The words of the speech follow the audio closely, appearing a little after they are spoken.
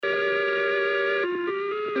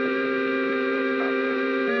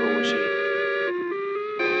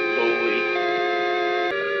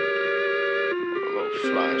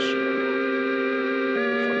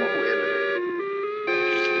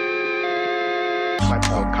Might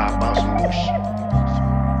go cop out some new shit.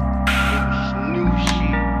 New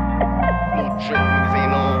shit. Little trick niggas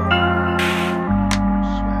ain't on.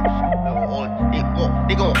 Swag shit.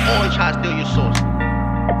 They gon' always try to steal your sauce.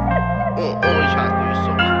 Always try to steal your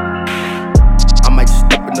sauce. I might just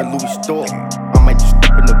step in the Louie store. I might just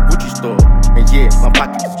step in the Gucci store. And yeah, my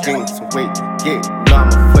pockets is jeans. So wait, yeah, now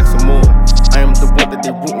I'ma flex some more. I am the one that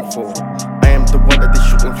they rooting for. I am the one that they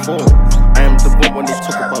shooting for. I am the one when they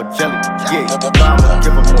talk about jelly. Yeah, now I'ma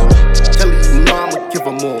give them more. Jelly, you know I'ma give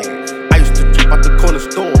them more. I used to trip out the corner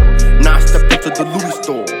store. Now I step into the Louie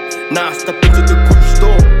store. Now I step into the Gucci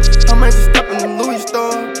store. I might just step in the Louie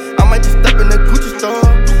store. I might just step in the Gucci store.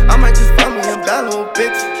 I might just find me a bad little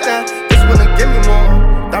bitch that just wanna give me more.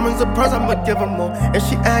 Diamonds a purse, I'ma give her more. And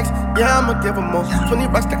she asks, yeah, I'ma give her more. 20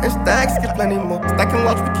 racks, getting stacks, get plenty more. Stacking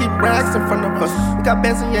logs, we keep racks in front of us. We got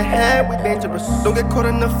bands in your head, we dangerous. Don't get caught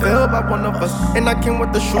in the field by one of us. And I came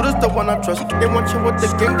with the shooters, the one I trust. They want you with the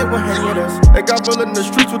gang, they want hang with us. They got real in the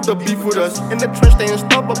streets with the beef with us. In the trench, they ain't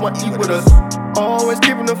stop, but want eat with us. Always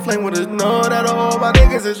keeping the flame with us. Know that all my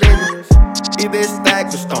niggas is dangerous. Either stack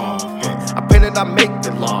or starve. I painted, I make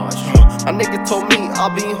it large. My nigga told me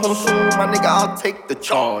I'll be home soon. My nigga, I'll take the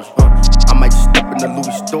charge. I might just step in the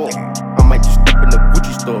Louie store. I might just step in the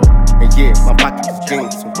Gucci store. And yeah, my pockets is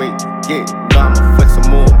jeans. So wait, yeah, now I'ma flex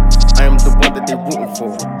some more. I am the one that they rooting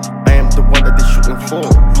for. I am the one that they shooting for.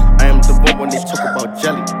 I am the one when they talk about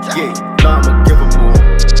jelly. Yeah, now I'ma give them more.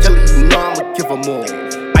 Jelly, you know I'ma give them more.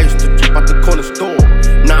 I used to trip out the corner store.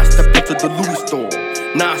 Now I step into the Louie store.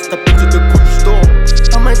 Now I step into the Gucci store.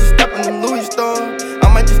 I might just step in the Louie store.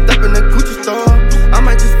 I might just step in the Gucci store. I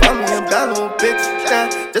might just find me a bad little bitch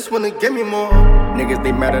that just wanna give me more. Niggas,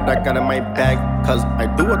 they mad that I got in my bag, cause I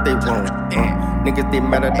do what they want. Niggas, they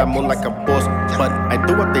mad that I'm more like a boss, but I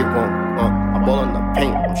do what they want. I'm all in the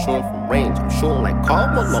paint, I'm shooting from range, I'm shooting like Carl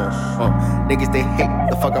Malone. Niggas, they hate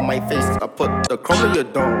the fuck on my face, I put the chrome in your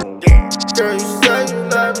dome. Girl, you say you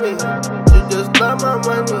love me, you just love my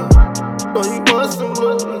money. No, you want some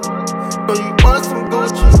Louie, no, you want some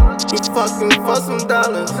Gucci. You fucking for some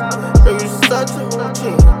dollars, girl, you such a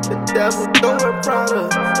hoochie. The devil don't wear Prada,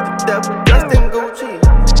 the devil dressed in Gucci.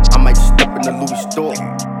 I might just step in the Louie store,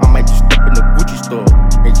 I might just step in the Gucci store.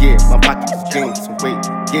 And yeah, my pockets is jeans, so wait,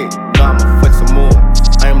 yeah, now I'ma flex some more.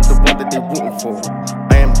 I am the one that they rooting for,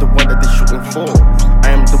 I am the one that they shooting for.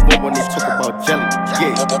 I am the one when they talk about jelly,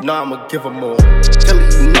 yeah, now I'ma give them more. Jelly,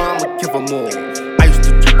 you know I'ma give them more. I used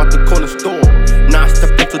to trip out the corner store, now I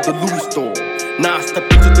step into the Louie store. Now I step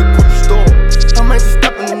into the Gucci store. I might just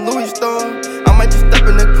step in the Louie store. I might just step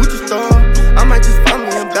in the Gucci store. I might just find me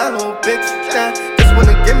a bad little bitch that just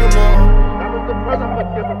wanna give me more. I was the first, I'ma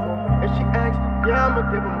give her more. And she asks, yeah, I'ma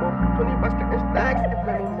give her more. 20 racks, getting stacks, get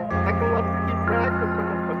plenty more. I can love to keep racks in front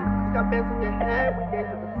of us. We got bands in your head, we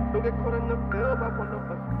dangerous. Don't get caught in the field by one of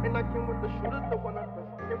us. And I came with the shooters, the one of us.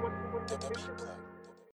 They want you with the bitch.